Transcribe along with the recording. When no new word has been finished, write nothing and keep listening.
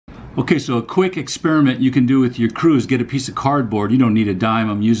Okay, so a quick experiment you can do with your crew is get a piece of cardboard. You don't need a dime,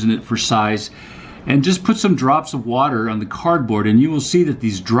 I'm using it for size. And just put some drops of water on the cardboard, and you will see that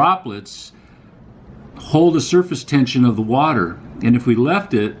these droplets hold the surface tension of the water. And if we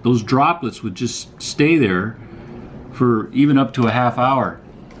left it, those droplets would just stay there for even up to a half hour.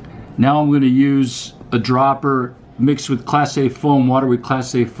 Now I'm going to use a dropper mixed with Class A foam, water with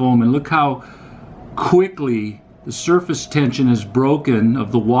Class A foam, and look how quickly the surface tension is broken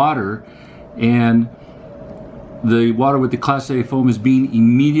of the water, and the water with the Class A foam is being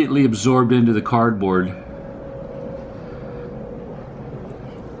immediately absorbed into the cardboard.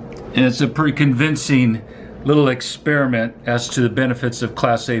 And it's a pretty convincing little experiment as to the benefits of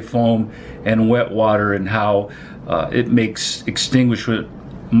Class A foam and wet water, and how it makes extinguishment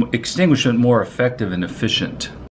more effective and efficient.